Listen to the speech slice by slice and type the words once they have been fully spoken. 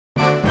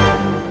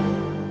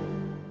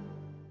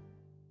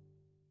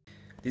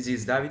This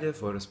is Davide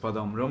for Spot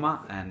Home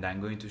Roma, and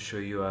I'm going to show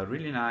you a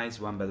really nice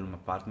one-bedroom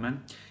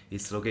apartment.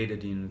 It's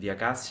located in Via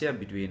Cassia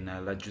between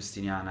La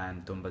Giustiniana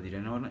and Tomba di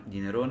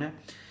Nerone.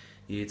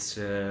 It's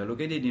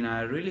located in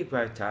a really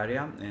quiet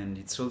area, and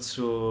it's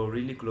also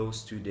really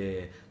close to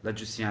the La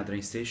Giustiniana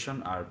train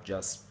station, are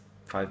just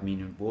 5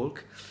 minute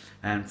walk.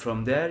 And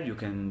from there you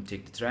can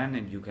take the train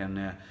and you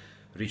can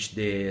reach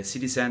the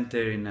city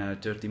center in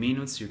 30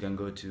 minutes. You can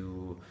go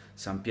to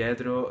San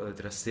Pietro,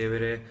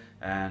 Trastevere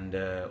and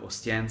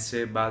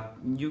Ostiense, but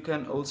you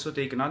can also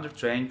take another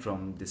train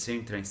from the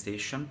same train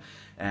station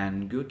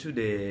and go to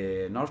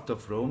the north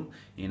of Rome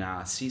in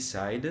a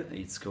seaside.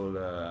 It's called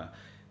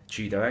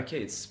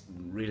Civitavecchia. It's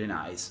really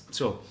nice.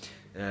 So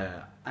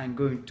I'm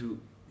going to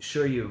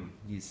show you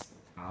this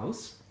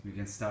house. We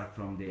can start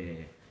from the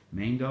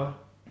main door.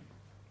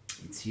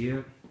 It's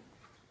here.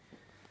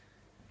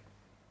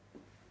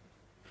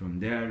 From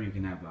there you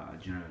can have a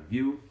general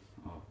view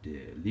of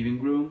the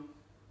living room.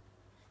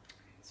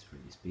 It's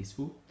really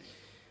spaceful.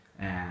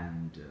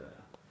 And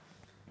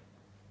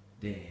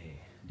the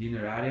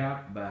dinner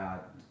area,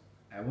 but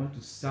I want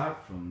to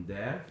start from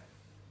there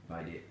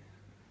by the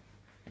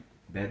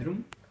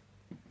bedroom.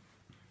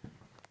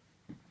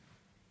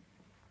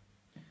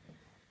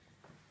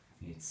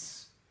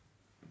 It's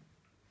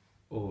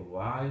all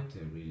white,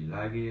 I really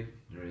like it.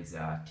 There is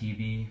a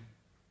TV,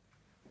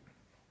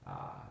 a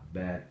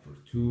bed for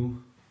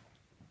two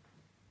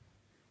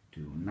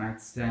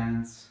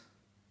nightstands.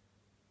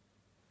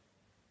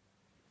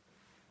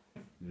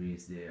 There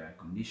is the air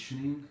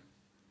conditioning,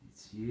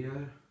 it's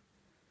here.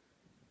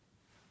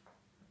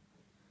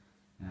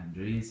 And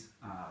there is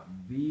a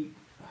big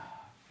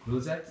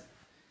closet,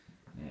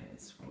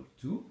 it's for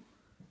two.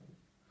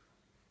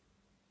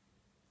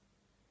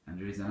 And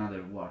there is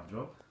another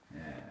wardrobe,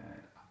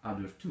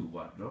 other two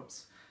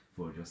wardrobes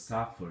for your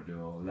stuff, for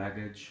your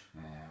luggage,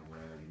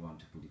 wherever you want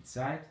to put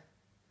inside.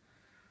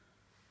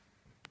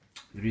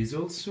 There is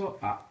also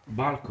a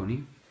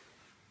balcony,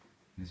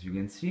 as you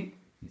can see,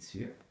 it's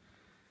here.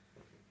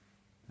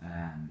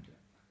 And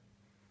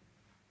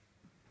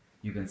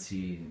you can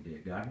see the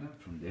garden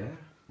from there,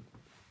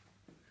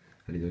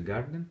 a little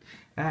garden.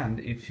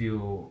 And if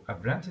you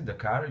have rented the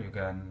car, you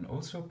can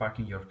also park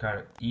in your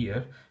car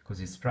here,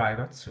 because it's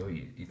private, so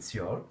it's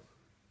yours.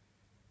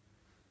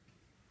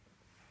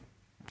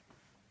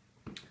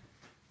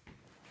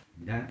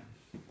 Then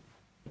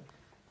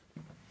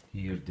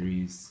here there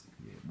is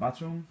the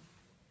bathroom,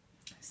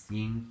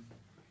 sink,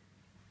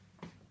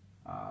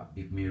 a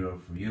big mirror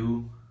for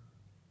you,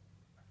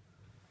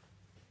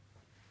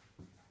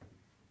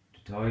 the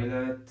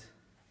toilet,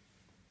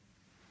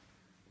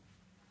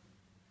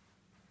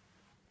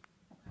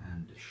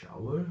 and the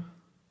shower.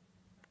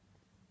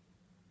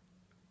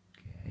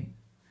 Okay,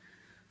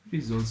 there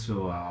is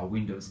also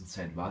windows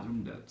inside the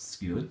bathroom. That's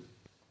good,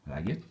 I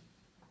like it.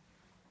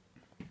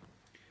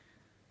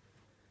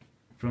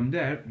 From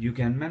there you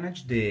can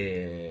manage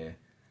the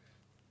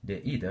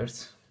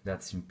heaters.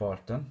 That's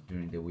important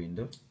during the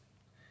window.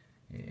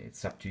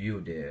 It's up to you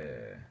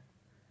the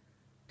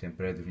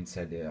temperature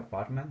inside the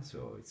apartment,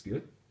 so it's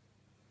good.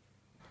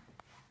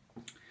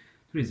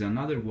 There is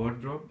another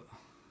wardrobe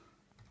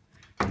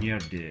near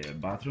the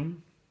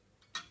bathroom.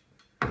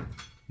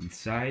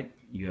 Inside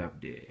you have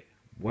the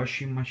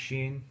washing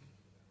machine,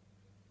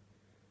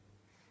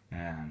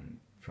 and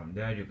from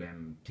there you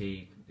can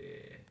take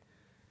the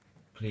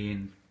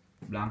clean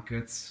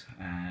blankets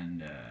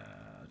and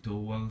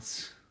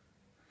towels,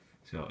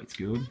 so it's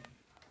good.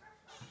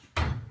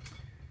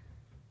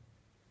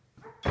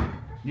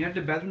 Near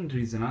the bedroom there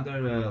is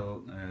another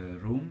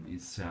room.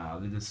 It's a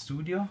little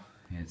studio.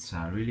 It's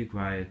a really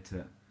quiet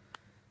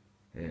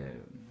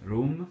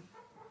room.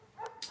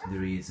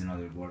 There is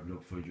another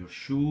wardrobe for your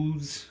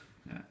shoes.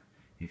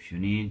 If you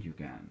need, you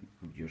can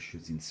put your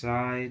shoes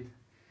inside.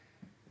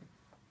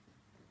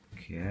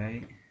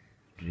 Okay,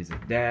 there is a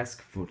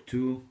desk for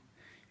two.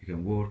 You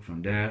can work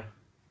from there.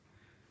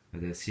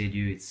 As I said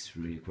you, it's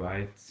really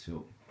quiet,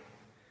 so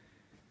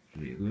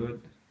really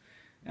good.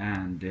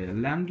 And the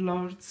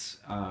landlords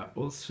are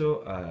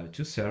also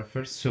two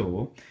surfers,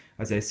 so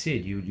as I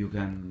said you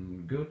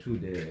can go to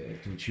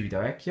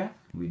Civitavecchia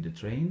with the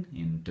train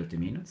in 30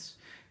 minutes,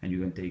 and you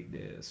can take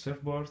the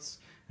surfboards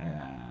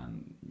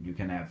and you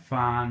can have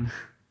fun.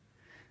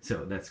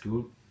 So that's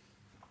cool.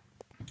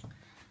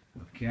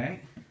 Okay,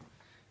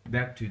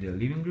 back to the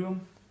living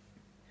room.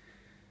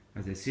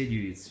 As I said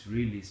you, it's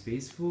really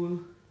spaceful.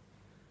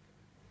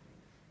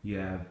 You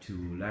have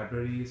two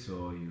libraries,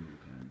 so you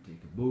can take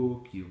a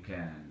book, you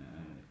can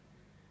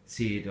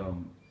sit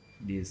on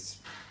this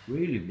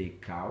really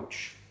big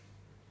couch,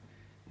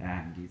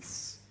 and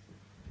it's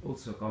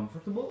also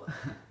comfortable.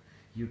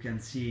 You can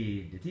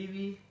see the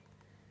TV.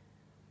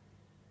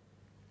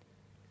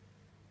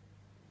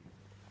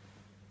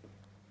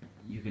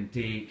 You can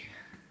take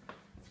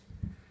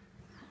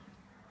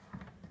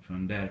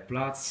from there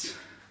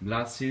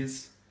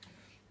glasses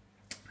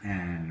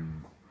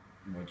and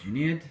what you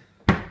need.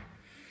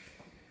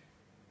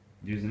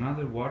 There's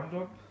another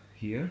wardrobe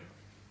here.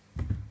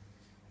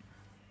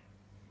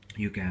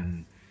 You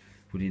can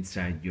put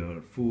inside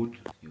your food,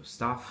 your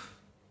stuff.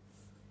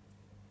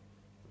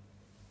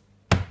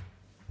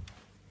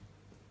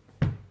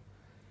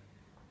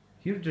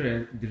 Here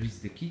there is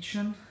the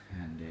kitchen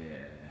and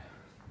the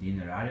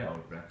dinner area or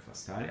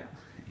breakfast area,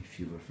 if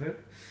you prefer.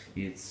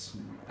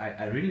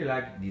 I really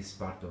like this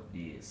part of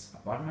this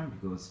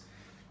apartment because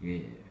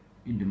in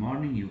the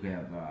morning you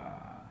have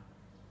a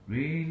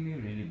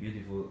really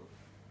beautiful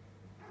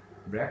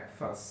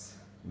breakfast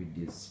with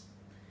this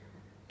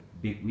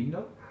big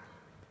window.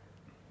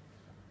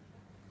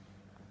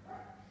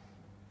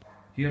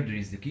 Here there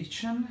is the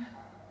kitchen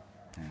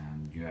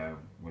and you have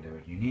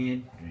whatever you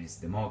need. There is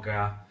the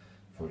mocha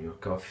for your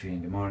coffee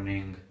in the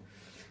morning.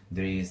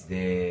 There is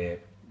the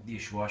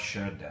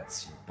dishwasher,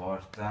 that's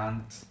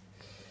important,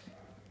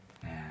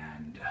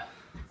 and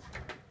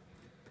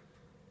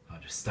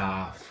other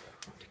stuff,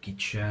 the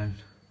kitchen,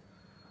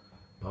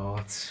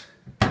 pots,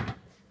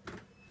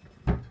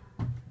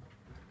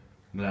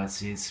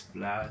 glasses,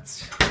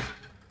 plates,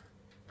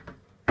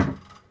 and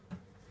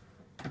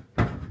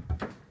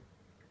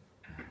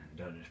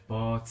other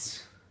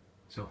pots.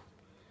 So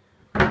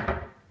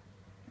there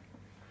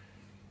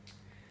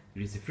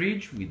is a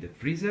fridge with the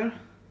freezer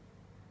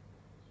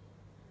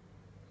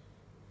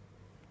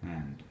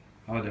and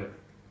other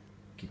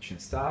kitchen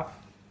stuff.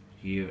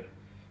 Here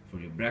for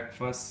your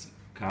breakfast,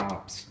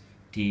 cups,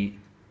 tea,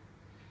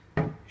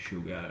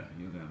 sugar,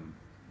 you can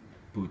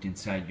put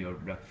inside your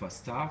breakfast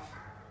stuff.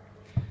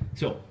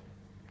 So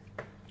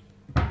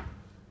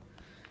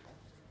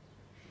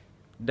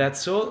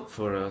that's all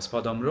for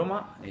Spa Dome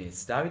Roma.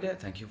 It's Davide,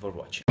 thank you for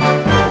watching.